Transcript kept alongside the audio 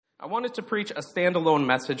I wanted to preach a standalone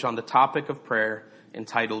message on the topic of prayer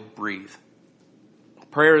entitled Breathe.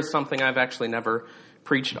 Prayer is something I've actually never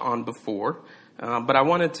preached on before, but I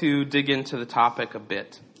wanted to dig into the topic a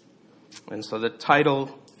bit. And so the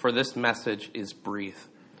title for this message is Breathe.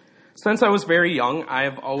 Since I was very young, I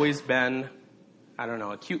have always been,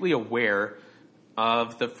 acutely aware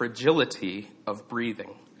of the fragility of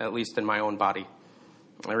breathing, at least in my own body.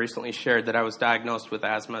 I recently shared that I was diagnosed with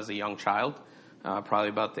asthma as a young child, probably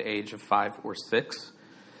about the age of 5 or 6.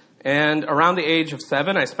 And around the age of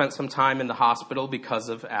 7, I spent some time in the hospital because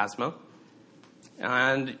of asthma.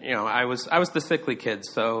 And, I was the sickly kid.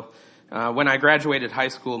 So when I graduated high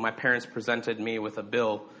school, my parents presented me with a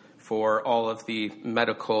bill for all of the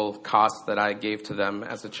medical costs that I gave to them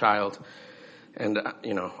as a child. And,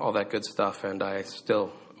 all that good stuff. And I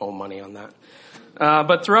still owe money on that.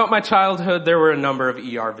 But throughout my childhood, there were a number of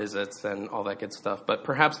ER visits and all that good stuff. But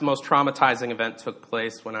perhaps the most traumatizing event took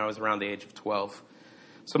place when I was around the age of 12.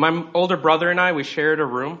 So my older brother and I, we shared a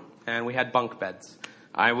room, and we had bunk beds.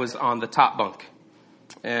 I was on the top bunk.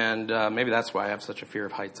 And maybe that's why I have such a fear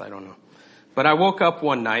of heights, I don't know. But I woke up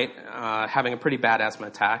one night having a pretty bad asthma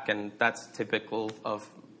attack, and that's typical of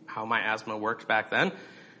how my asthma worked back then.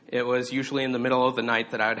 It was usually in the middle of the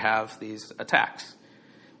night that I would have these attacks.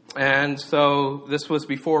 And so this was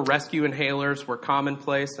before rescue inhalers were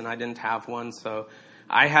commonplace, and I didn't have one. So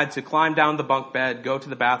I had to climb down the bunk bed, go to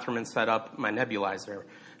the bathroom, and set up my nebulizer,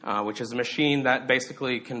 which is a machine that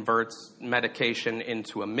basically converts medication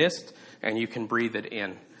into a mist, and you can breathe it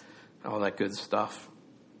in. All that good stuff.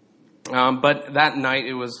 But that night,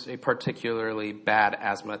 it was a particularly bad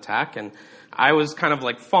asthma attack, and I was kind of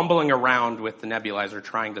like fumbling around with the nebulizer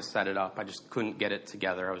trying to set it up. I just couldn't get it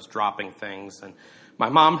together. I was dropping things, and my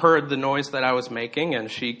mom heard the noise that I was making, and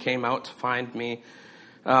she came out to find me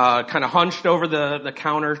kind of hunched over the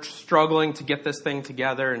counter, struggling to get this thing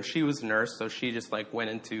together. And she was a nurse, so she just like went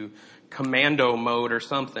into commando mode or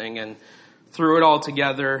something and threw it all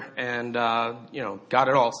together and, got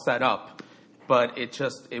it all set up. But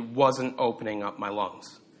it wasn't opening up my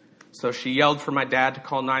lungs. So she yelled for my dad to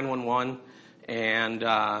call 911, and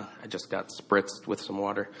I just got spritzed with some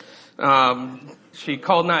water. She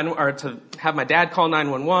called to have my dad call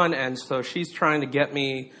 911, and so she's trying to get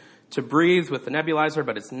me to breathe with the nebulizer,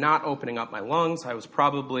 but it's not opening up my lungs. I was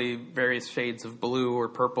probably various shades of blue or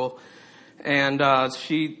purple, and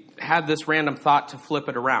she had this random thought to flip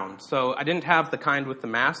it around. So I didn't have the kind with the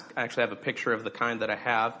mask. I actually have a picture of the kind that I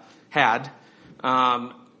had.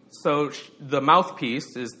 So the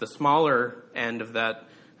mouthpiece is the smaller end of that,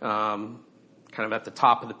 kind of at the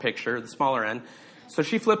top of the picture, the smaller end. So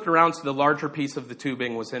she flipped around so the larger piece of the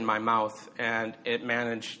tubing was in my mouth, and it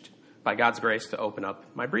managed, by God's grace, to open up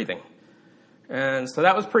my breathing. And so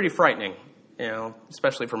that was pretty frightening,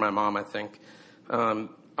 especially for my mom, I think.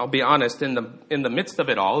 I'll be honest, in the midst of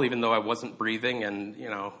it all, even though I wasn't breathing and,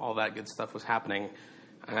 all that good stuff was happening,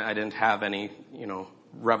 I didn't have any,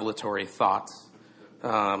 revelatory thoughts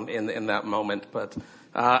in that moment. But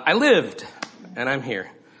I lived, and I'm here.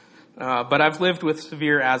 But I've lived with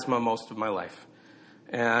severe asthma most of my life.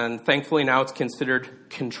 And thankfully now it's considered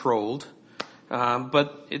controlled.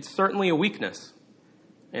 But it's certainly a weakness.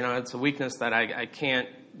 It's a weakness that I can't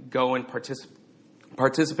go and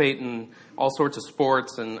participate in all sorts of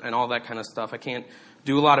sports and all that kind of stuff. I can't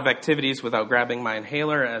do a lot of activities without grabbing my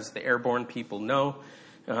inhaler, as the airborne people know.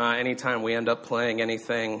 Anytime we end up playing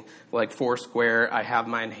anything like Foursquare, I have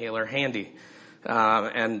my inhaler handy,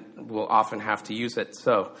 and we'll often have to use it.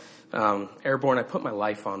 So, airborne, I put my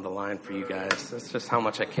life on the line for you guys. That's just how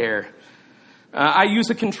much I care. I use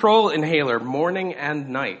a control inhaler morning and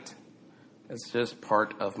night. It's just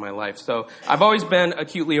part of my life. So I've always been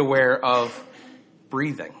acutely aware of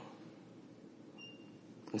breathing.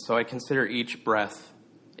 And so I consider each breath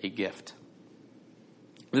a gift.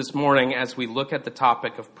 This morning, as we look at the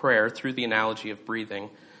topic of prayer through the analogy of breathing,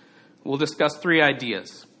 we'll discuss 3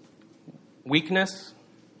 ideas: weakness,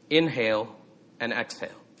 inhale, and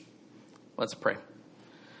exhale. Let's pray.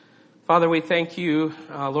 Father, we thank you,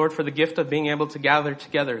 Lord, for the gift of being able to gather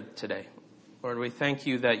together today. Lord, we thank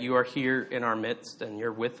you that you are here in our midst and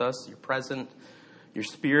you're with us, you're present, your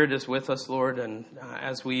Spirit is with us, Lord. And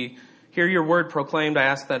as we hear your word proclaimed, I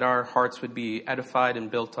ask that our hearts would be edified and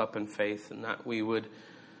built up in faith, and that we would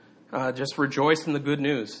just rejoice in the good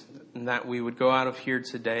news, and that we would go out of here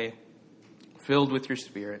today filled with your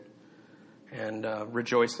Spirit and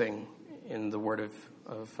rejoicing in the word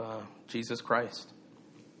of Jesus Christ.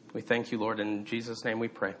 We thank you, Lord. In Jesus' name we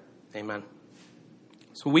pray. Amen.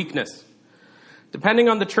 So weakness. Depending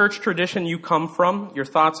on the church tradition you come from, your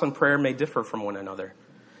thoughts on prayer may differ from one another.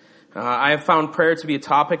 I have found prayer to be a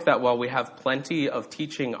topic that while we have plenty of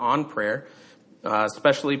teaching on prayer,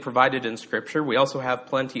 especially provided in Scripture, we also have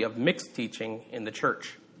plenty of mixed teaching in the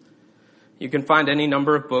church. You can find any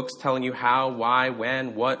number of books telling you how, why,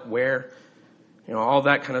 when, what, where, all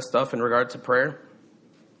that kind of stuff in regard to prayer.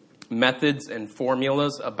 Methods and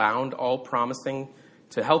formulas abound, all promising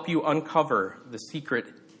to help you uncover the secret,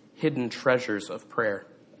 hidden treasures of prayer.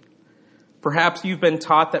 Perhaps you've been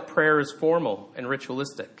taught that prayer is formal and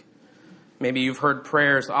ritualistic. Maybe you've heard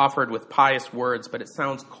prayers offered with pious words, but it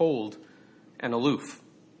sounds cold and aloof.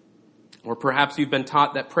 Or perhaps you've been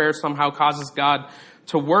taught that prayer somehow causes God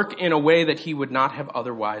to work in a way that he would not have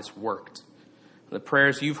otherwise worked. The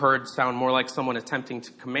prayers you've heard sound more like someone attempting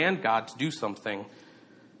to command God to do something,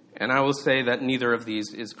 and I will say that neither of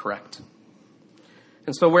these is correct.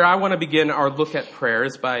 And so where I want to begin our look at prayer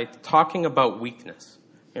is by talking about weakness.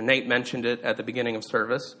 And Nate mentioned it at the beginning of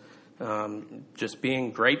service, just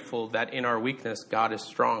being grateful that in our weakness, God is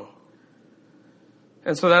strong.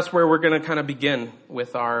 And so that's where we're going to kind of begin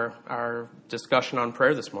with our discussion on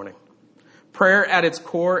prayer this morning. Prayer at its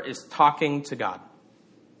core is talking to God.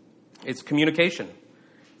 It's communication.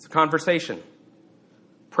 It's a conversation.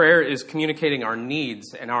 Prayer is communicating our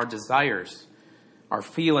needs and our desires, our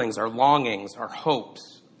feelings, our longings, our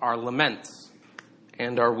hopes, our laments,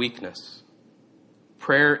 and our weakness.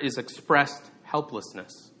 Prayer is expressed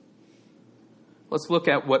helplessness. Let's look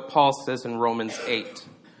at what Paul says in Romans 8,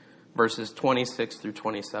 verses 26 through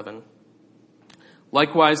 27.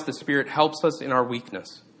 Likewise, the Spirit helps us in our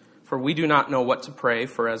weakness, for we do not know what to pray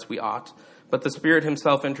for as we ought, but the Spirit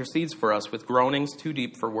himself intercedes for us with groanings too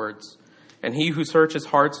deep for words. And he who searches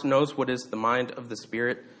hearts knows what is the mind of the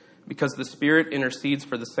Spirit, because the Spirit intercedes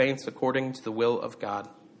for the saints according to the will of God.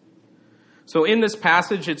 So in this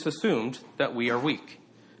passage, it's assumed that we are weak.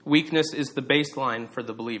 Weakness is the baseline for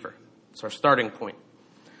the believer. It's our starting point.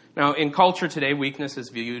 Now, in culture today, weakness is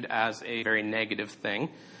viewed as a very negative thing.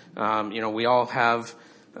 We all have,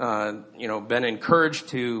 been encouraged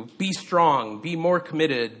to be strong, be more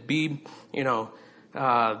committed, be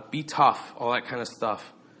tough, all that kind of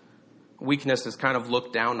stuff. Weakness is kind of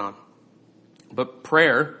looked down on. But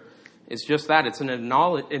prayer is just that. It's an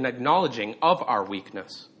acknowledging of our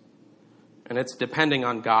weakness. And it's depending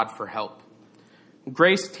on God for help.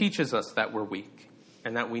 Grace teaches us that we're weak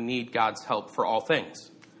and that we need God's help for all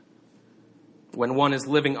things. When one is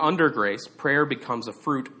living under grace, prayer becomes a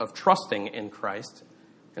fruit of trusting in Christ.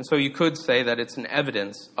 And so you could say that it's an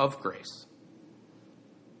evidence of grace.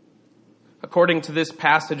 According to this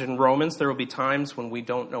passage in Romans, there will be times when we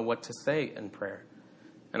don't know what to say in prayer.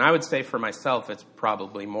 And I would say for myself, it's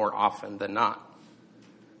probably more often than not.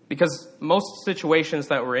 Because most situations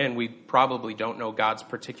that we're in, we probably don't know God's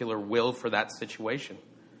particular will for that situation.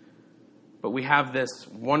 But we have this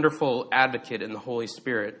wonderful advocate in the Holy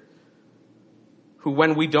Spirit who,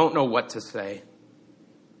 when we don't know what to say,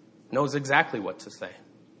 knows exactly what to say.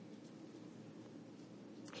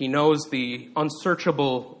 He knows the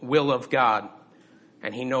unsearchable will of God,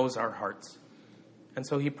 and he knows our hearts. And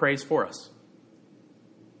so he prays for us.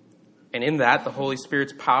 And in that, the Holy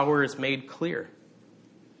Spirit's power is made clear,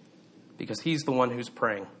 because he's the one who's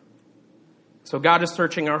praying. So God is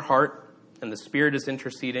searching our heart, and the Spirit is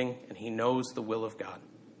interceding, and he knows the will of God.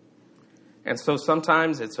 And so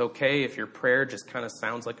sometimes it's okay if your prayer just kind of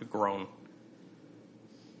sounds like a groan.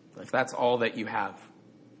 If that's all that you have.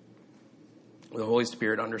 The Holy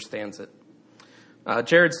Spirit understands it.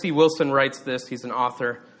 Jared C. Wilson writes this. He's an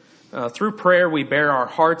author. Through prayer, we bear our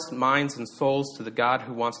hearts, minds, and souls to the God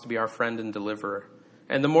who wants to be our friend and deliverer.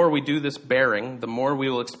 And the more we do this bearing, the more we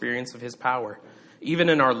will experience of his power. Even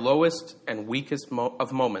in our lowest and weakest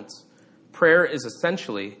of moments, prayer is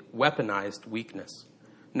essentially weaponized weakness.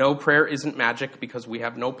 No, prayer isn't magic because we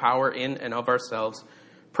have no power in and of ourselves.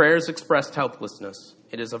 Prayer is expressed helplessness.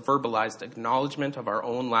 It is a verbalized acknowledgement of our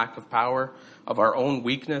own lack of power, of our own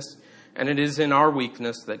weakness, and it is in our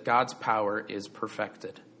weakness that God's power is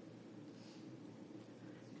perfected.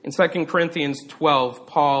 In 2 Corinthians 12,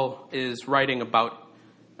 Paul is writing about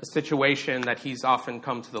a situation that he's often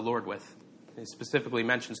come to the Lord with. He specifically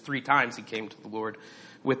mentions 3 times he came to the Lord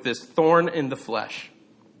with this thorn in the flesh,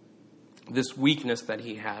 this weakness that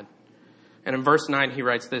he had. And in verse 9 he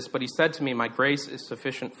writes this, "But he said to me, my grace is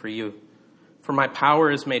sufficient for you, for my power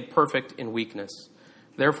is made perfect in weakness.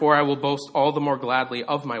 Therefore I will boast all the more gladly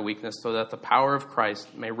of my weakness, so that the power of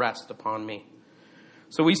Christ may rest upon me."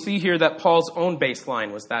 So we see here that Paul's own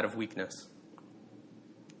baseline was that of weakness.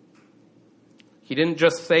 He didn't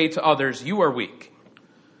just say to others, "You are weak,"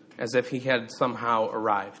 as if he had somehow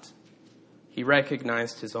arrived. He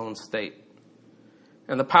recognized his own state.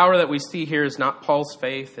 And the power that we see here is not Paul's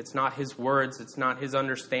faith. It's not his words. It's not his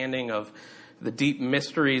understanding of the deep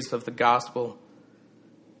mysteries of the gospel.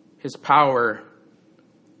 His power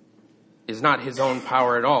is not his own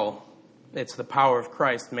power at all. It's the power of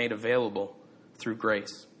Christ made available through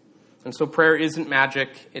grace. And so prayer isn't magic.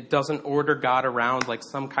 It doesn't order God around like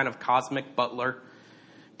some kind of cosmic butler.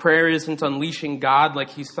 Prayer isn't unleashing God like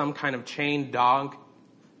he's some kind of chained dog,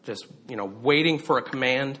 just, waiting for a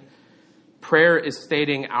command. Prayer is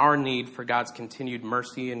stating our need for God's continued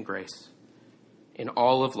mercy and grace in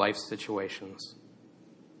all of life's situations.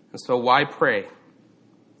 And so why pray?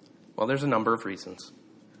 Well, there's a number of reasons.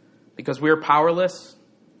 Because we are powerless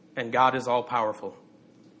and God is all powerful.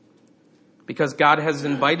 Because God has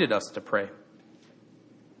invited us to pray.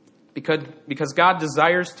 Because God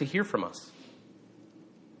desires to hear from us.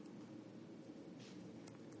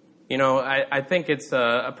 I think it's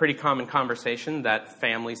a pretty common conversation that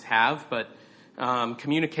families have, but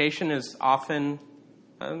communication is often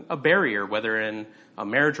a barrier, whether in a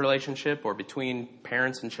marriage relationship or between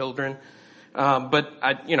parents and children. But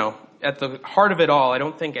at the heart of it all, I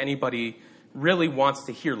don't think anybody really wants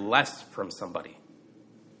to hear less from somebody.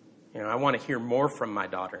 I want to hear more from my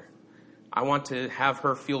daughter. I want to have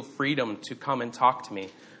her feel freedom to come and talk to me.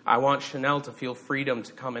 I want Chanel to feel freedom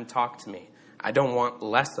to come and talk to me. I don't want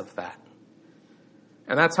less of that.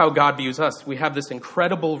 And that's how God views us. We have this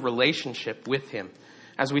incredible relationship with him.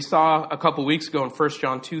 As we saw a couple weeks ago in 1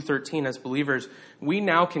 John 2:13, as believers, we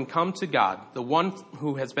now can come to God, the one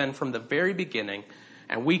who has been from the very beginning,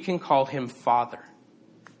 and we can call him Father.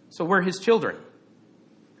 So we're his children.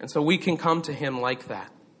 And so we can come to him like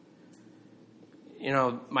that.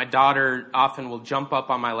 My daughter often will jump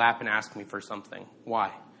up on my lap and ask me for something.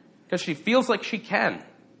 Why? Because she feels like she can.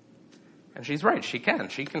 And she's right, she can.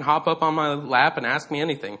 She can hop up on my lap and ask me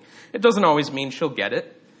anything. It doesn't always mean she'll get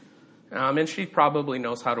it. And she probably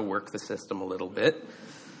knows how to work the system a little bit.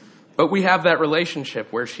 But we have that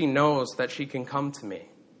relationship where she knows that she can come to me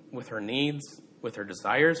with her needs, with her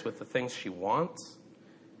desires, with the things she wants.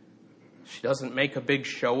 She doesn't make a big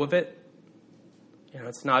show of it.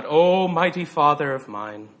 It's not, oh, mighty Father of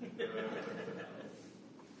mine.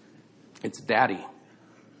 It's Daddy.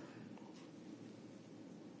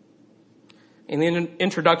 In the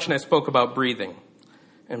introduction, I spoke about breathing.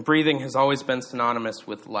 And breathing has always been synonymous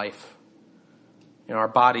with life. Our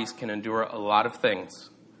bodies can endure a lot of things.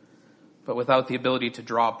 But without the ability to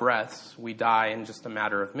draw breaths, we die in just a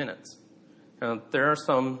matter of minutes. There are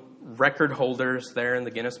some record holders there in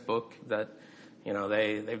the Guinness Book that,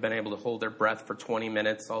 they've been able to hold their breath for 20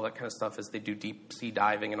 minutes, all that kind of stuff as they do deep sea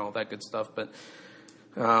diving and all that good stuff. But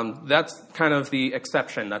that's kind of the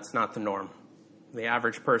exception. That's not the norm. The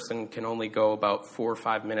average person can only go about 4 or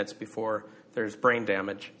 5 minutes before there's brain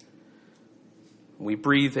damage. We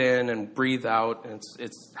breathe in and breathe out. And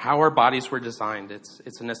it's how our bodies were designed.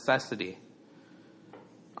 It's a necessity.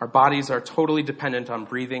 Our bodies are totally dependent on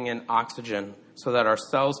breathing in oxygen so that our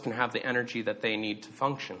cells can have the energy that they need to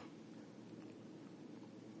function.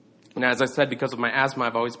 And as I said, because of my asthma,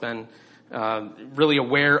 I've always been really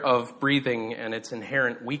aware of breathing and its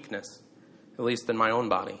inherent weakness, at least in my own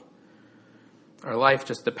body. Our life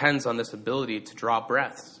just depends on this ability to draw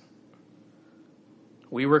breaths.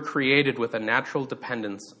 We were created with a natural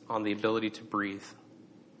dependence on the ability to breathe.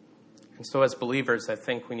 And so as believers, I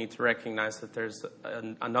think we need to recognize that there's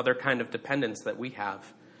another kind of dependence that we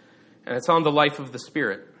have. And it's on the life of the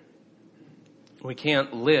Spirit. We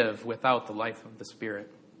can't live without the life of the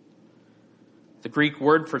Spirit. The Greek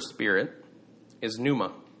word for spirit is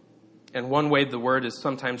pneuma. And one way the word is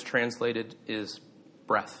sometimes translated is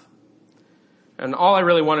breath. And all I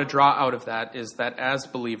really want to draw out of that is that as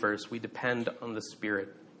believers, we depend on the Spirit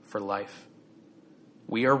for life.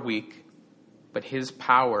 We are weak, but his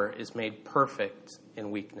power is made perfect in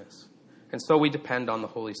weakness. And so we depend on the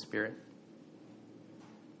Holy Spirit.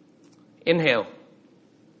 Inhale.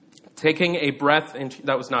 Taking a breath into...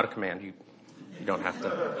 That was not a command. You don't have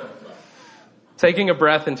to. Taking a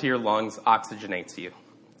breath into your lungs oxygenates you.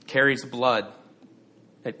 Carries blood.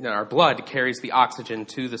 Our blood carries the oxygen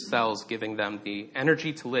to the cells, giving them the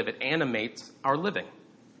energy to live. It animates our living.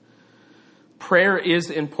 Prayer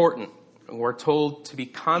is important. We're told to be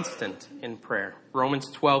constant in prayer.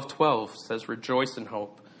 Romans 12:12 says, rejoice in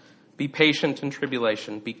hope. Be patient in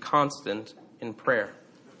tribulation. Be constant in prayer.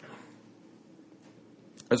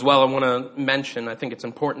 As well, I want to mention, I think it's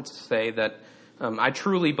important to say that I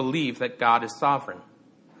truly believe that God is sovereign.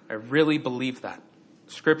 I really believe that.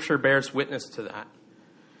 Scripture bears witness to that.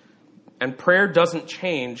 And prayer doesn't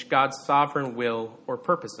change God's sovereign will or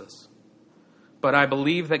purposes. But I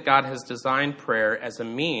believe that God has designed prayer as a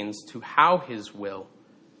means to how his will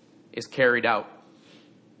is carried out.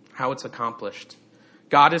 how it's accomplished.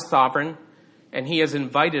 God is sovereign, and he has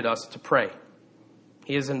invited us to pray.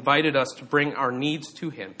 He has invited us to bring our needs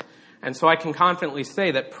to him. And so I can confidently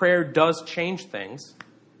say that prayer does change things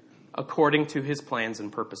according to his plans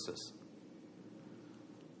and purposes.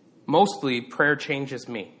 Mostly, prayer changes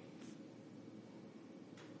me.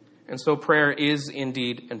 And so prayer is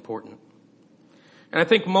indeed important. And I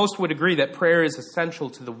think most would agree that prayer is essential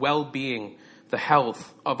to the well-being, the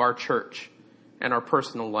health of our church and our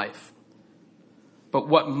personal life. But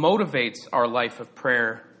what motivates our life of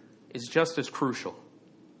prayer is just as crucial.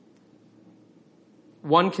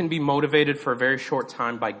 One can be motivated for a very short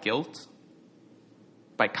time by guilt,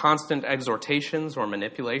 by constant exhortations or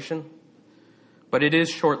manipulation, but it is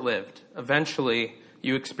short-lived. Eventually,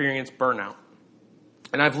 you experience burnout.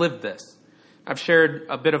 And I've lived this. I've shared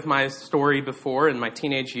a bit of my story before. In my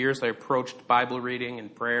teenage years, I approached Bible reading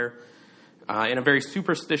and prayer in a very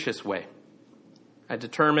superstitious way. I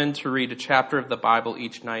determined to read a chapter of the Bible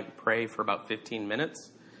each night and pray for about 15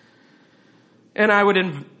 minutes. And I would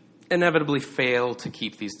inevitably fail to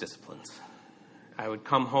keep these disciplines. I would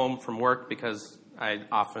come home from work because I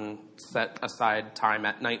often set aside time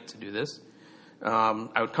at night to do this.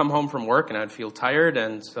 I would come home from work and I'd feel tired,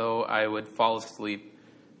 and so I would fall asleep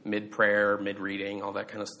mid-prayer, mid-reading, all that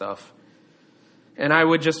kind of stuff. And I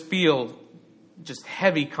would just feel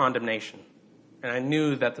heavy condemnation. And I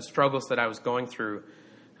knew that the struggles that I was going through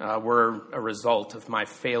were a result of my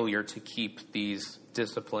failure to keep these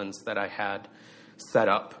disciplines that I had set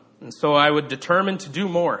up. And so I would determine to do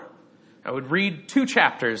more. I would read 2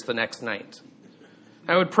 chapters the next night.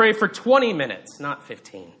 I would pray for 20 minutes, not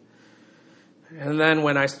 15. And then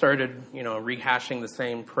when I started, rehashing the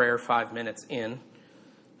same prayer 5 minutes in,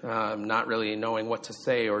 not really knowing what to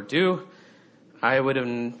say or do, I would,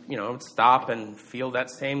 stop and feel that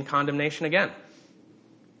same condemnation again.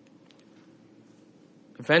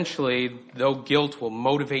 Eventually, though guilt will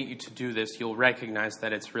motivate you to do this, you'll recognize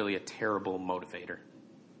that it's really a terrible motivator.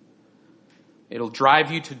 It'll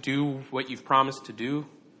drive you to do what you've promised to do,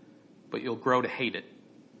 but you'll grow to hate it.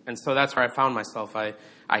 And so that's where I found myself. I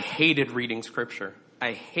hated reading Scripture.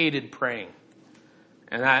 I hated praying.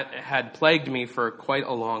 And that had plagued me for quite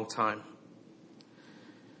a long time.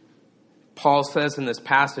 Paul says in this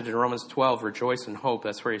passage in Romans 12, rejoice in hope.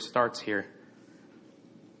 That's where he starts here.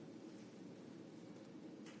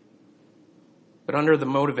 But under the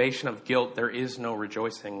motivation of guilt, there is no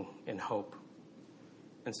rejoicing in hope.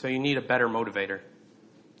 And so you need a better motivator.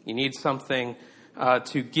 You need something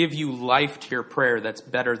to give you life to your prayer that's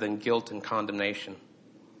better than guilt and condemnation.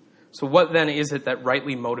 So what then is it that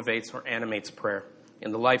rightly motivates or animates prayer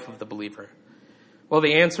in the life of the believer? Well,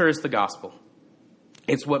 the answer is the gospel.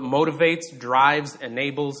 It's what motivates, drives,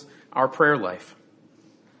 enables our prayer life.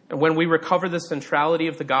 And when we recover the centrality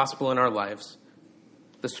of the gospel in our lives,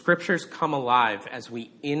 the scriptures come alive as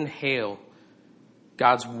we inhale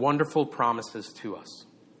God's wonderful promises to us.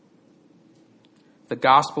 The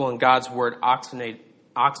gospel and God's word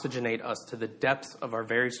oxygenate us to the depths of our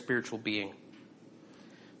very spiritual being.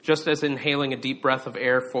 Just as inhaling a deep breath of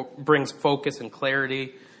air brings focus and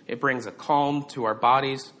clarity, it brings a calm to our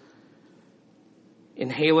bodies.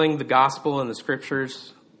 Inhaling the gospel and the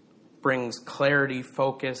scriptures brings clarity,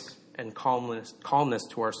 focus, and calmness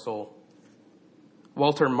to our soul.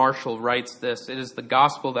 Walter Marshall writes this: it is the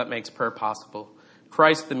gospel that makes prayer possible.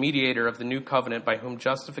 Christ, the mediator of the new covenant, by whom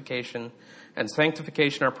justification and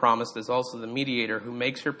sanctification are promised, is also the mediator who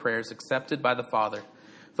makes your prayers accepted by the Father.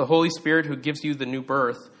 The Holy Spirit, who gives you the new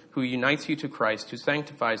birth, who unites you to Christ, who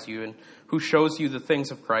sanctifies you, and who shows you the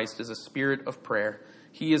things of Christ, is a spirit of prayer.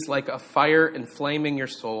 He is like a fire inflaming your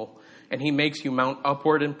soul, and he makes you mount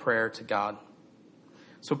upward in prayer to God.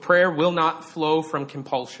 So prayer will not flow from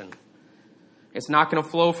compulsion. It's not going to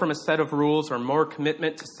flow from a set of rules or more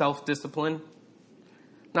commitment to self-discipline.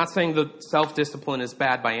 Not saying that self-discipline is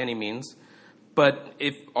bad by any means, but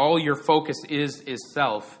if all your focus is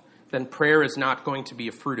self, then prayer is not going to be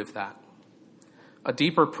a fruit of that. A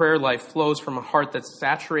deeper prayer life flows from a heart that's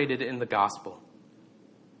saturated in the gospel.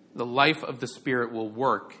 The life of the Spirit will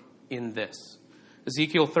work in this.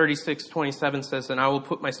 Ezekiel 36:27 says, and I will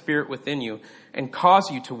put my Spirit within you and cause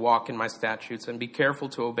you to walk in my statutes and be careful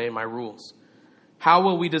to obey my rules. How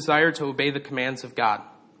will we desire to obey the commands of God?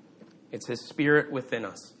 It's his Spirit within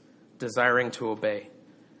us, desiring to obey.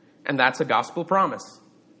 And that's a gospel promise.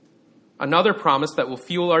 Another promise that will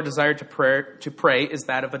fuel our desire to pray is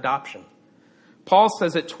that of adoption. Paul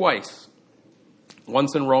says it twice,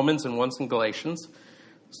 once in Romans and once in Galatians.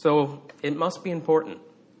 So it must be important.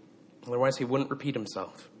 Otherwise, he wouldn't repeat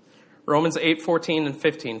himself. Romans 8:14 and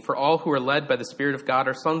 15, for all who are led by the Spirit of God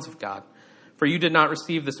are sons of God. For you did not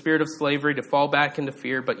receive the spirit of slavery to fall back into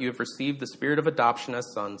fear, but you have received the spirit of adoption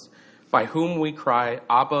as sons, by whom we cry,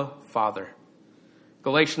 Abba, Father.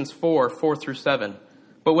 Galatians 4:4-7.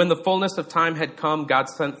 But when the fullness of time had come, God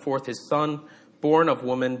sent forth his Son, born of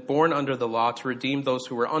woman, born under the law, to redeem those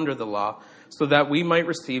who were under the law, so that we might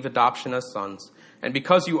receive adoption as sons. And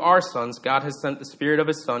because you are sons, God has sent the Spirit of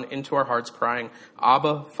his Son into our hearts, crying,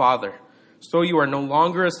 Abba, Father. So you are no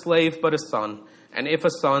longer a slave, but a son, and if a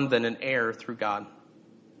son, then an heir through God.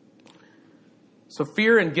 So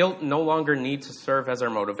fear and guilt no longer need to serve as our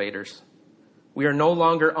motivators. We are no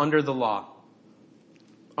longer under the law.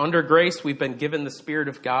 Under grace, we've been given the Spirit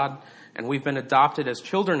of God, and we've been adopted as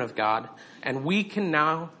children of God, and we can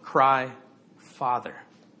now cry, Father.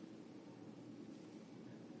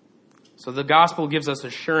 So the gospel gives us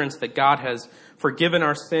assurance that God has forgiven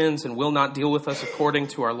our sins and will not deal with us according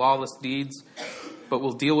to our lawless deeds, but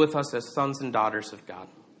will deal with us as sons and daughters of God.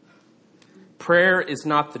 Prayer is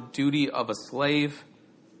not the duty of a slave,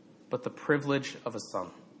 but the privilege of a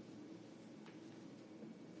son.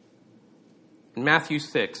 In Matthew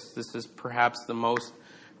 6, this is perhaps the most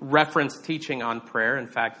referenced teaching on prayer. In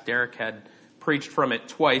fact, Derek had preached from it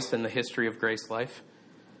twice in the history of Grace Life.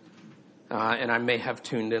 And I may have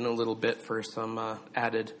tuned in a little bit for some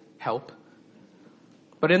added help.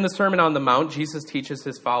 But in the Sermon on the Mount, Jesus teaches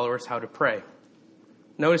his followers how to pray.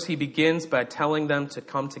 Notice he begins by telling them to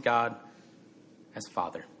come to God as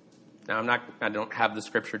Father. Now, I don't have the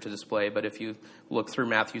scripture to display, but if you look through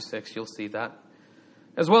Matthew 6, you'll see that.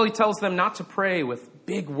 As well, he tells them not to pray with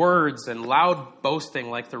big words and loud boasting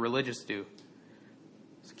like the religious do.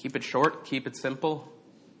 So keep it short, keep it simple,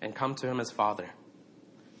 and come to him as Father.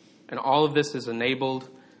 And all of this is enabled,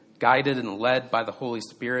 guided, and led by the Holy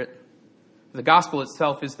Spirit. The gospel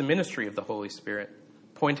itself is the ministry of the Holy Spirit,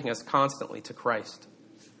 pointing us constantly to Christ.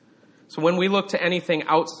 So when we look to anything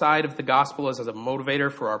outside of the gospel as a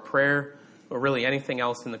motivator for our prayer, or really anything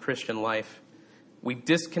else in the Christian life, we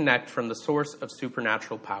disconnect from the source of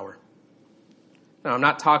supernatural power. Now, I'm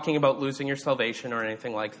not talking about losing your salvation or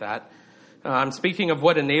anything like that. I'm speaking of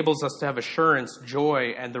what enables us to have assurance,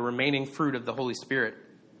 joy, and the remaining fruit of the Holy Spirit.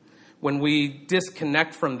 When we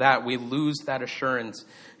disconnect from that, we lose that assurance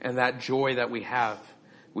and that joy that we have.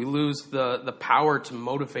 We lose the power to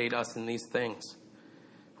motivate us in these things.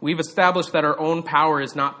 We've established that our own power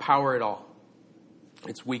is not power at all.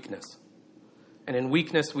 It's weakness. And in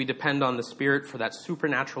weakness, we depend on the Spirit for that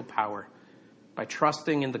supernatural power by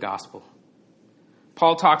trusting in the gospel.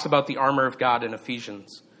 Paul talks about the armor of God in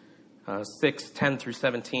Ephesians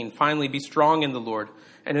 6:10-17. Finally, be strong in the Lord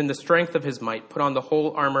and in the strength of his might. Put on the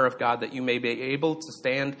whole armor of God that you may be able to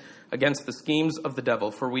stand against the schemes of the devil.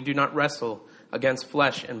 For we do not wrestle against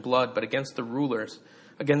flesh and blood, but against the rulers,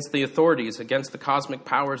 against the authorities, against the cosmic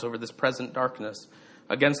powers over this present darkness,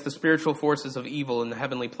 against the spiritual forces of evil in the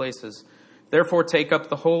heavenly places. Therefore take up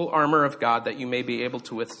the whole armor of God that you may be able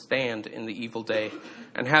to withstand in the evil day.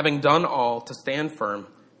 And having done all, to stand firm,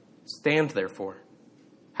 stand therefore,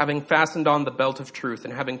 having fastened on the belt of truth,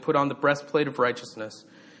 and having put on the breastplate of righteousness,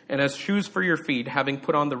 and as shoes for your feet, having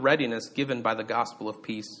put on the readiness given by the gospel of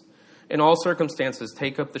peace. In all circumstances,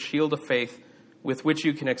 take up the shield of faith, with which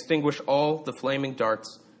you can extinguish all the flaming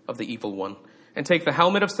darts of the evil one. And take the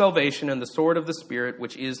helmet of salvation and the sword of the Spirit,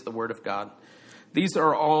 which is the word of God. These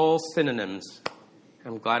are all synonyms.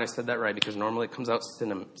 I'm glad I said that right, because normally it comes out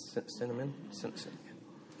cinnamon.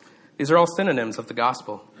 These are all synonyms of the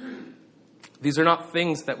gospel. These are not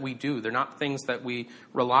things that we do. They're not things that we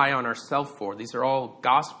rely on ourselves for. These are all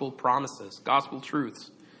gospel promises, gospel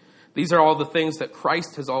truths. These are all the things that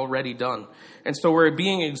Christ has already done. And so we're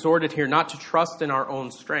being exhorted here not to trust in our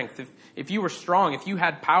own strength. If you were strong, if you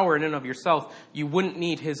had power in and of yourself, you wouldn't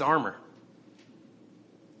need his armor.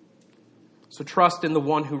 So trust in the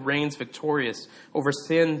one who reigns victorious over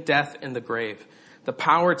sin, death, and the grave. The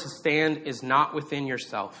power to stand is not within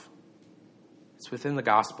yourself. It's within the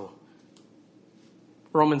gospel.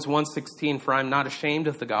 Romans 1:16, for I am not ashamed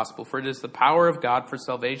of the gospel, for it is the power of God for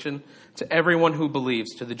salvation to everyone who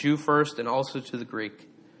believes, to the Jew first and also to the Greek.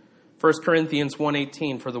 1 Corinthians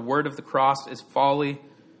 1:18, for the word of the cross is folly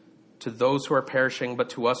to those who are perishing, but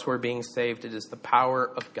to us who are being saved, it is the power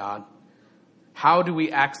of God. How do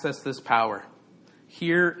we access this power?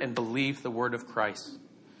 Hear and believe the word of Christ.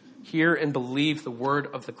 Hear and believe the word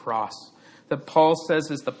of the cross that Paul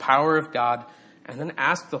says is the power of God, and then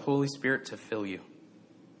ask the Holy Spirit to fill you.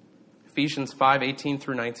 Ephesians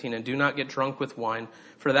 5:18-19, and do not get drunk with wine,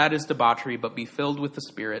 for that is debauchery, but be filled with the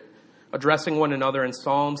Spirit, addressing one another in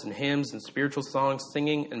psalms and hymns and spiritual songs,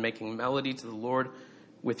 singing and making melody to the Lord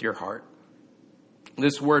with your heart.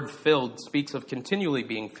 This word filled speaks of continually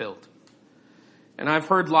being filled. And I've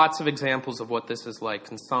heard lots of examples of what this is like,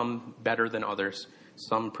 and some better than others,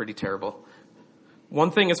 some pretty terrible.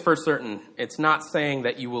 One thing is for certain, it's not saying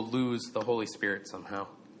that you will lose the Holy Spirit somehow.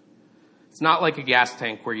 It's not like a gas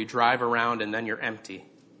tank where you drive around and then you're empty.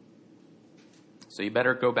 So you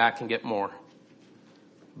better go back and get more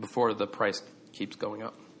before the price keeps going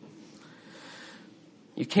up.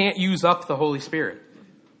 You can't use up the Holy Spirit.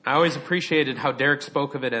 I always appreciated how Derek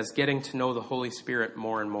spoke of it as getting to know the Holy Spirit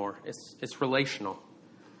more and more. It's relational.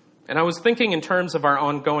 And I was thinking in terms of our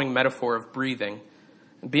ongoing metaphor of breathing.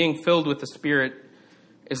 Being filled with the Spirit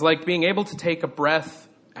is like being able to take a breath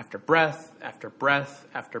after breath after breath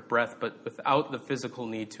after breath, but without the physical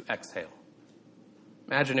need to exhale.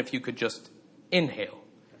 Imagine if you could just inhale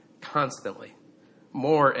constantly,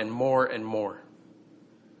 more and more and more.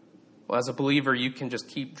 Well, as a believer, you can just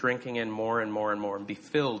keep drinking in more and more and more and be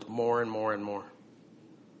filled more and more and more.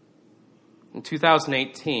 In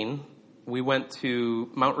 2018, we went to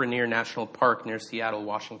Mount Rainier National Park near Seattle,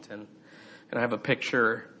 Washington. And I have a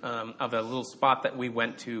picture of a little spot that we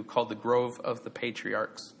went to called the Grove of the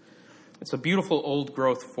Patriarchs. It's a beautiful old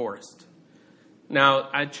growth forest. Now,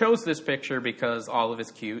 I chose this picture because olive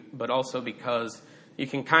is cute, but also because you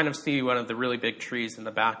can kind of see one of the really big trees in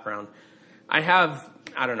the background. I have,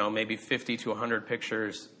 maybe 50 to 100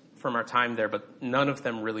 pictures from our time there, but none of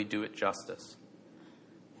them really do it justice.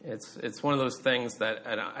 It's one of those things that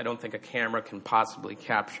I don't think a camera can possibly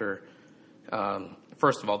capture.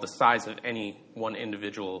 First of all, the size of any one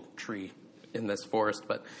individual tree in this forest,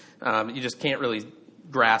 but you just can't really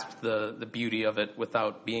grasp the beauty of it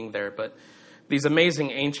without being there. But these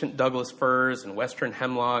amazing ancient Douglas firs and western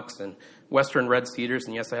hemlocks and western red cedars,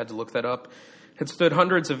 and yes, I had to look that up, had stood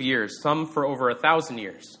hundreds of years, some for over 1,000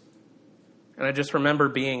 years. And I just remember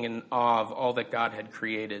being in awe of all that God had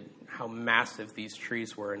created, how massive these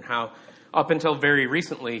trees were, and how up until very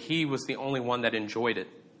recently, he was the only one that enjoyed it.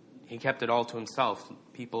 He kept it all to himself.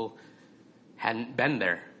 People hadn't been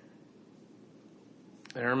there.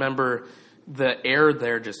 And I remember the air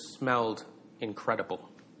there just smelled incredible.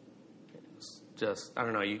 It was just,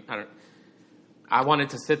 I wanted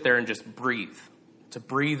to sit there and just breathe, to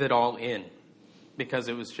breathe it all in, because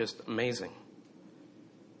it was just amazing.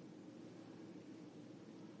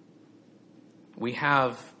 We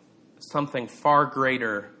have something far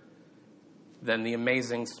greater than the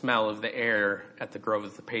amazing smell of the air at the Grove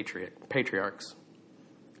of the Patriarchs.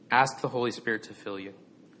 Ask the Holy Spirit to fill you.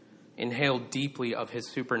 Inhale deeply of his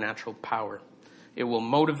supernatural power. It will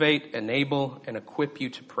motivate, enable, and equip you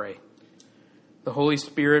to pray. The Holy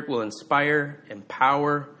Spirit will inspire,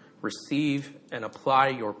 empower, receive, and apply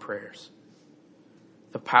your prayers.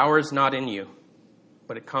 The power is not in you,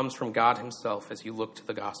 but it comes from God himself as you look to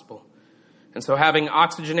the gospel. And so having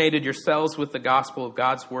oxygenated yourselves with the gospel of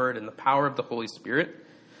God's word and the power of the Holy Spirit,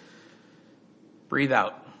 breathe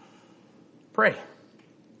out. Pray.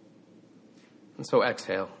 And so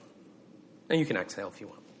exhale. And you can exhale if you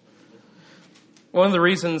want. One of the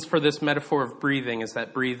reasons for this metaphor of breathing is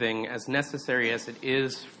that breathing, as necessary as it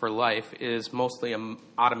is for life, is mostly an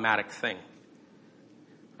automatic thing.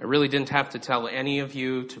 I really didn't have to tell any of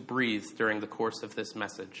you to breathe during the course of this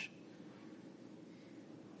message.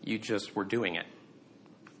 You just were doing it.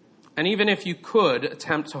 And even if you could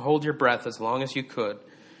attempt to hold your breath as long as you could,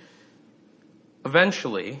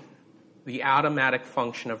 eventually the automatic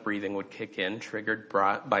function of breathing would kick in, triggered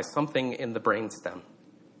by something in the brainstem.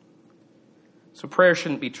 So prayer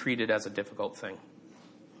shouldn't be treated as a difficult thing.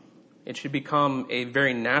 It should become a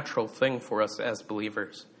very natural thing for us as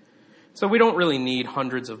believers. So we don't really need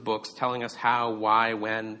hundreds of books telling us how, why,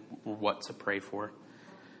 when, what to pray for.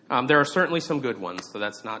 There are certainly some good ones, so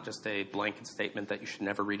that's not just a blanket statement that you should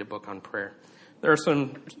never read a book on prayer. There are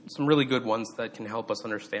some really good ones that can help us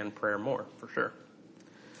understand prayer more, for sure.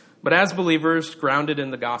 But as believers grounded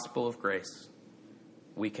in the gospel of grace,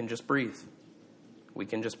 we can just breathe. We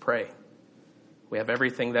can just pray. We have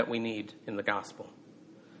everything that we need in the gospel.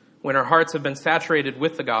 When our hearts have been saturated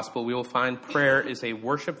with the gospel, we will find prayer is a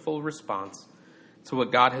worshipful response to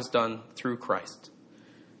what God has done through Christ.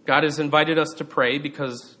 God has invited us to pray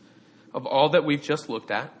because of all that we've just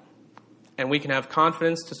looked at, and we can have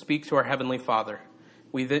confidence to speak to our Heavenly Father.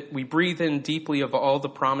 We breathe in deeply of all the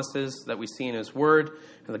promises that we see in his word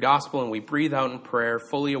and the gospel, and we breathe out in prayer,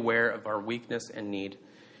 fully aware of our weakness and need.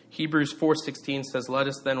 Hebrews 4:16 says, "Let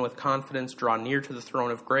us then with confidence draw near to the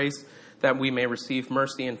throne of grace, that we may receive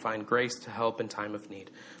mercy and find grace to help in time of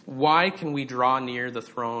need." Why can we draw near the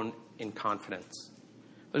throne in confidence?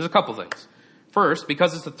 There's a couple things. First,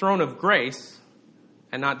 because it's the throne of grace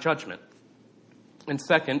and not judgment. And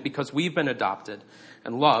second, because we've been adopted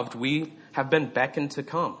and loved, we have been beckoned to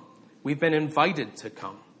come. We've been invited to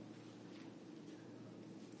come.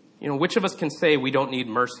 Which of us can say we don't need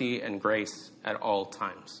mercy and grace at all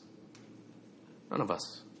times? None of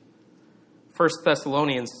us. 1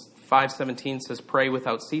 Thessalonians 5:17 says, pray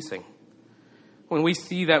without ceasing. When we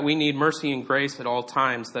see that we need mercy and grace at all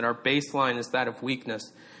times, that our baseline is that of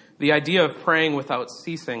weakness, the idea of praying without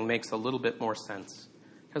ceasing makes a little bit more sense.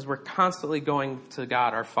 Because we're constantly going to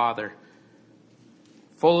God, our Father,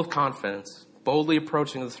 full of confidence, boldly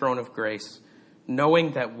approaching the throne of grace,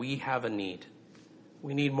 knowing that we have a need.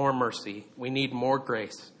 We need more mercy. We need more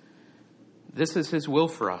grace. This is his will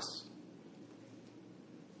for us.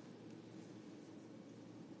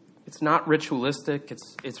 It's not ritualistic,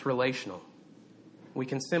 it's relational. We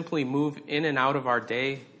can simply move in and out of our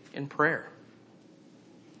day in prayer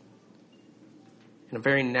in a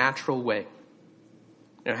very natural way.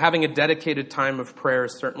 Having a dedicated time of prayer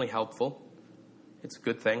is certainly helpful. It's a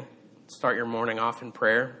good thing. Start your morning off in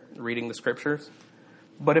prayer, reading the scriptures.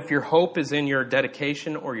 But if your hope is in your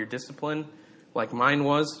dedication or your discipline, like mine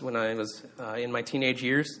was when I was in my teenage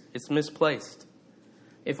years, it's misplaced.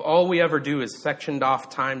 If all we ever do is sectioned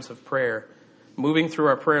off times of prayer, moving through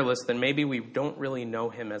our prayer list, then maybe we don't really know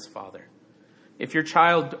him as Father. If your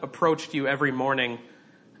child approached you every morning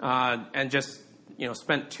and just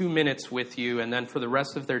spent 2 minutes with you and then for the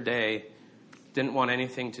rest of their day didn't want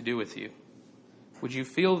anything to do with you, would you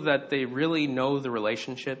feel that they really know the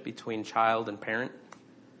relationship between child and parent?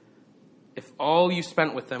 If all you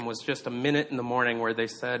spent with them was just a minute in the morning where they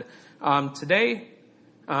said, today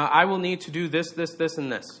I will need to do this, this, this, and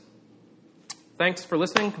this. Thanks for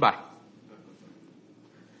listening. Goodbye.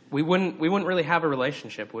 We wouldn't really have a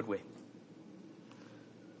relationship, would we?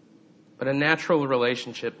 But a natural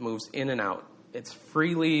relationship moves in and out. It's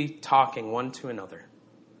freely talking one to another.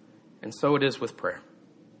 And so it is with prayer.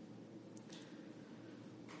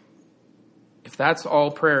 If that's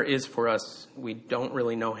all prayer is for us, we don't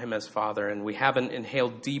really know him as Father, and we haven't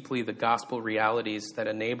inhaled deeply the gospel realities that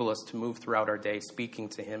enable us to move throughout our day speaking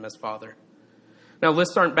to him as Father. Now,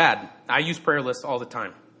 lists aren't bad. I use prayer lists all the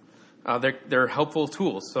time. They're helpful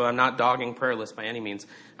tools, so I'm not dogging prayer lists by any means.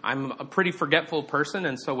 I'm a pretty forgetful person,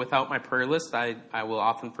 and so without my prayer list, I will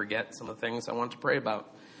often forget some of the things I want to pray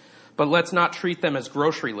about. But let's not treat them as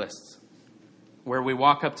grocery lists, where we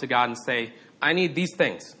walk up to God and say, I need these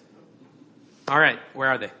things. All right, where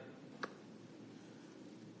are they?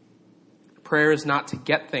 Prayer is not to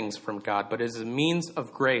get things from God, but is a means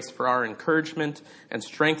of grace for our encouragement and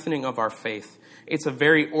strengthening of our faith. It's a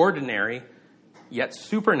very ordinary, yet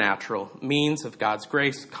supernatural means of God's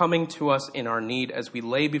grace coming to us in our need as we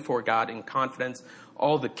lay before God in confidence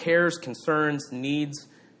all the cares, concerns, needs,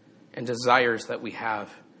 and desires that we have.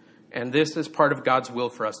 And this is part of God's will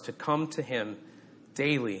for us, to come to him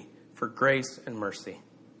daily for grace and mercy.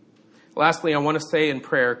 Lastly, I want to say in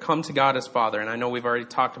prayer, come to God as Father. And I know we've already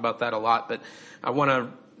talked about that a lot, but I want to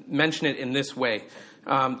mention it in this way.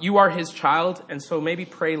 You are his child, and so maybe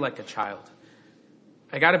pray like a child.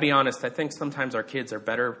 I got to be honest, I think sometimes our kids are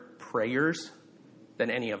better prayers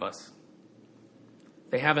than any of us.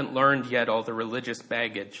 They haven't learned yet all the religious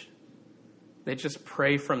baggage. They just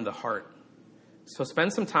pray from the heart. So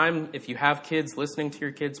spend some time, if you have kids, listening to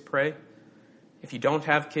your kids pray. If you don't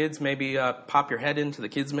have kids, maybe pop your head into the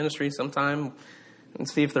kids' ministry sometime and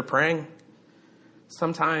see if they're praying.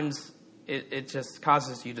 Sometimes it just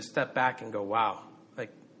causes you to step back and go, wow,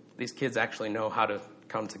 like these kids actually know how to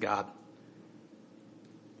come to God.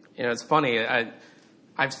 It's funny.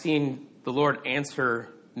 I've seen the Lord answer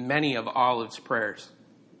many of Olive's prayers.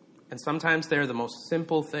 And sometimes they're the most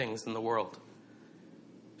simple things in the world.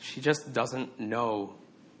 She just doesn't know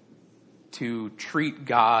to treat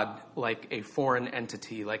God like a foreign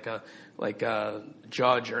entity, like a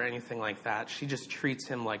judge or anything like that. She just treats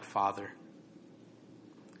him like Father.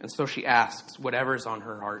 And so she asks whatever's on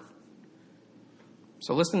her heart.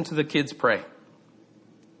 So listen to the kids pray.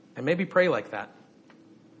 And maybe pray like that.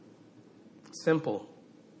 Simple,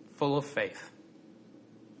 full of faith,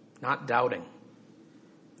 not doubting,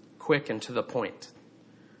 quick and to the point.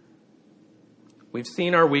 We've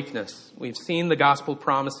seen our weakness. We've seen the gospel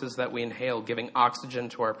promises that we inhale, giving oxygen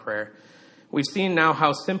to our prayer. We've seen now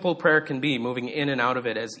how simple prayer can be, moving in and out of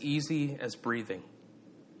it as easy as breathing.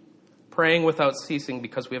 Praying without ceasing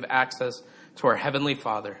because we have access to our Heavenly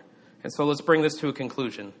Father. And so let's bring this to a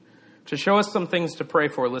conclusion. To show us some things to pray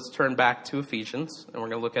for, let's turn back to Ephesians, and we're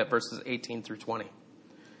going to look at verses 18 through 20.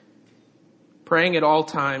 Praying at all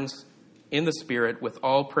times in the Spirit with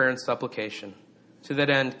all prayer and supplication. To that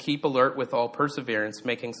end, keep alert with all perseverance,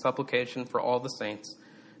 making supplication for all the saints,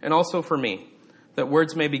 and also for me, that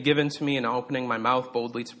words may be given to me in opening my mouth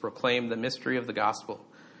boldly to proclaim the mystery of the gospel,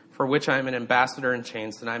 for which I am an ambassador in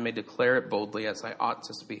chains, that I may declare it boldly as I ought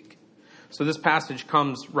to speak. So this passage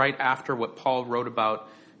comes right after what Paul wrote about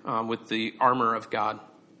with the armor of God.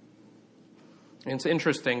 And it's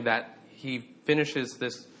interesting that he finishes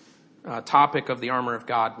this topic of the armor of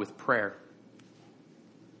God with prayer.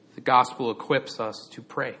 The gospel equips us to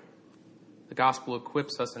pray. The gospel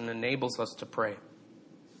equips us and enables us to pray.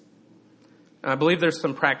 And I believe there's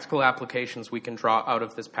some practical applications we can draw out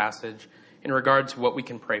of this passage in regard to what we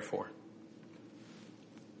can pray for.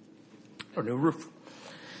 Our new roof.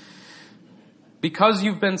 Because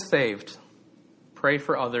you've been saved, pray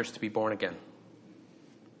for others to be born again.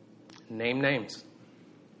 Name names.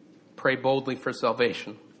 Pray boldly for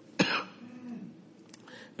salvation.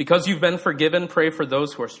 Because you've been forgiven, pray for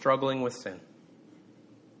those who are struggling with sin.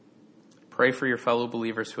 Pray for your fellow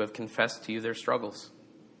believers who have confessed to you their struggles.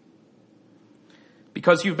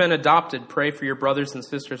 Because you've been adopted, pray for your brothers and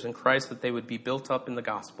sisters in Christ that they would be built up in the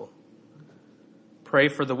gospel. Pray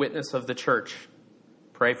for the witness of the church.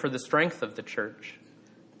 Pray for the strength of the church.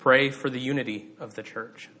 Pray for the unity of the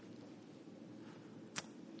church.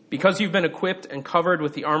 Because you've been equipped and covered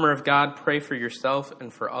with the armor of God, pray for yourself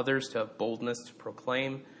and for others to have boldness to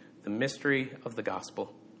proclaim the mystery of the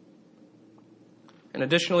gospel. And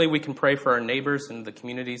additionally, we can pray for our neighbors and the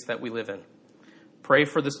communities that we live in. Pray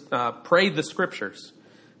the scriptures.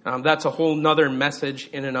 That's a whole nother message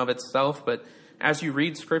in and of itself, but as you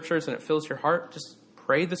read scriptures and it fills your heart, just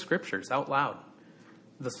pray the scriptures out loud.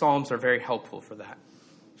 The Psalms are very helpful for that.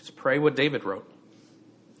 Just pray what David wrote.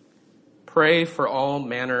 Pray for all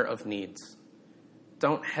manner of needs.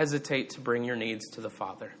 Don't hesitate to bring your needs to the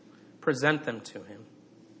Father. Present them to him.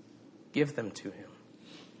 Give them to him.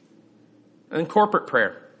 And corporate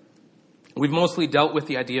prayer. We've mostly dealt with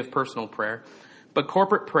the idea of personal prayer, but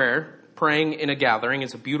corporate prayer, praying in a gathering,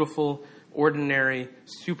 is a beautiful, ordinary,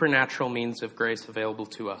 supernatural means of grace available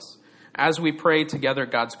to us. As we pray together,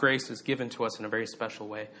 God's grace is given to us in a very special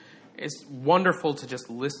way. It's wonderful to just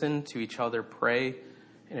listen to each other pray,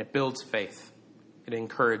 and it builds faith. It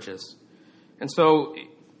encourages. And so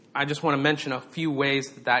I just want to mention a few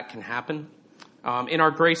ways that can happen. In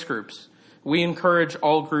our grace groups, we encourage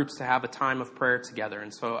all groups to have a time of prayer together.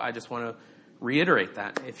 And so I just want to reiterate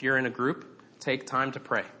that. If you're in a group, take time to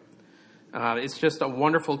pray. It's just a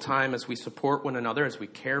wonderful time as we support one another, as we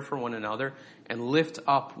care for one another, and lift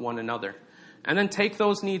up one another. And then take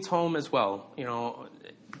those needs home as well. You know,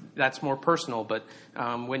 that's more personal, but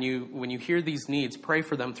when you hear these needs, pray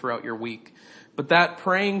for them throughout your week. But that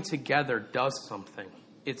praying together does something.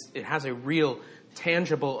 It has a real,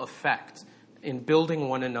 tangible effect in building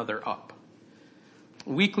one another up.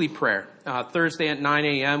 Weekly prayer. Thursday at 9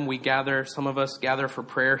 a.m. some of us gather for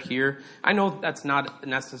prayer here. I know that's not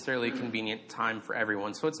necessarily a convenient time for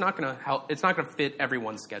everyone, so it's not going to fit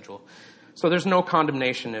everyone's schedule. So there's no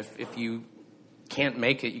condemnation if you can't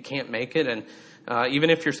make it, you can't make it. And even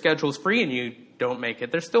if your schedule is free and you don't make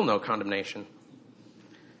it, there's still no condemnation.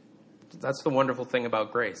 That's the wonderful thing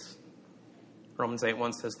about grace. Romans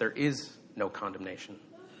 8:1 says there is no condemnation.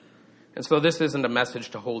 And so this isn't a message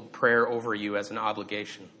to hold prayer over you as an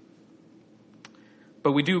obligation.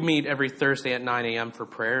 But we do meet every Thursday at 9 a.m. for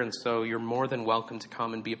prayer, and so you're more than welcome to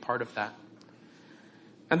come and be a part of that.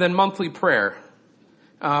 And then monthly prayer.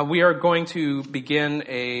 We are going to begin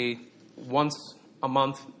a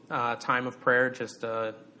once-a-month time of prayer, just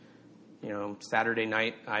Saturday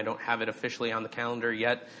night. I don't have it officially on the calendar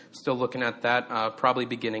yet. Still looking at that, probably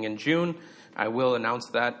beginning in June. I will announce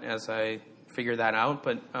that as I figure that out,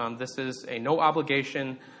 but this is a no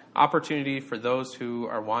obligation opportunity for those who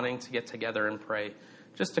are wanting to get together and pray,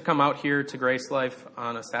 just to come out here to Grace Life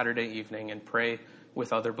on a Saturday evening and pray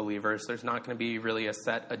with other believers. There's not going to be really a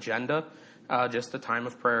set agenda, just a time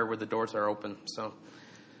of prayer where the doors are open. So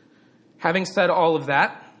having said all of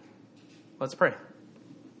that, let's pray.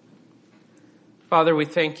 Father, we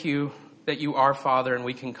thank you that you are Father and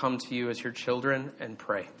we can come to you as your children and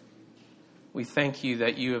pray. We thank you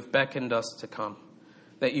that you have beckoned us to come,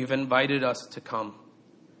 that you've invited us to come.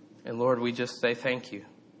 And Lord, we just say thank you,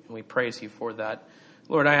 and we praise you for that.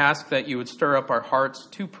 Lord, I ask that you would stir up our hearts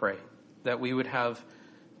to pray, that we would have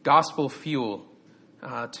gospel fuel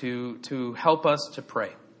to help us to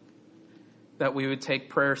pray, that we would take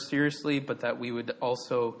prayer seriously, but that we would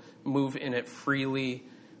also move in it freely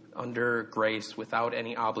under grace without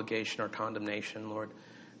any obligation or condemnation, Lord.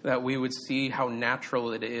 That we would see how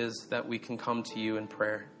natural it is that we can come to you in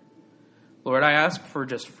prayer. Lord, I ask for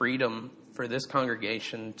just freedom for this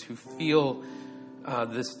congregation to feel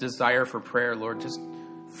this desire for prayer, Lord. Just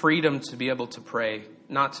freedom to be able to pray,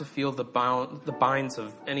 not to feel the binds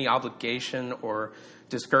of any obligation or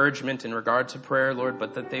discouragement in regard to prayer, Lord,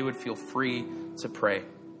 but that they would feel free to pray.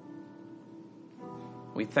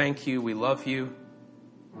 We thank you, we love you,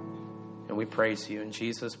 And we praise you in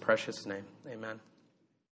Jesus' precious name. Amen.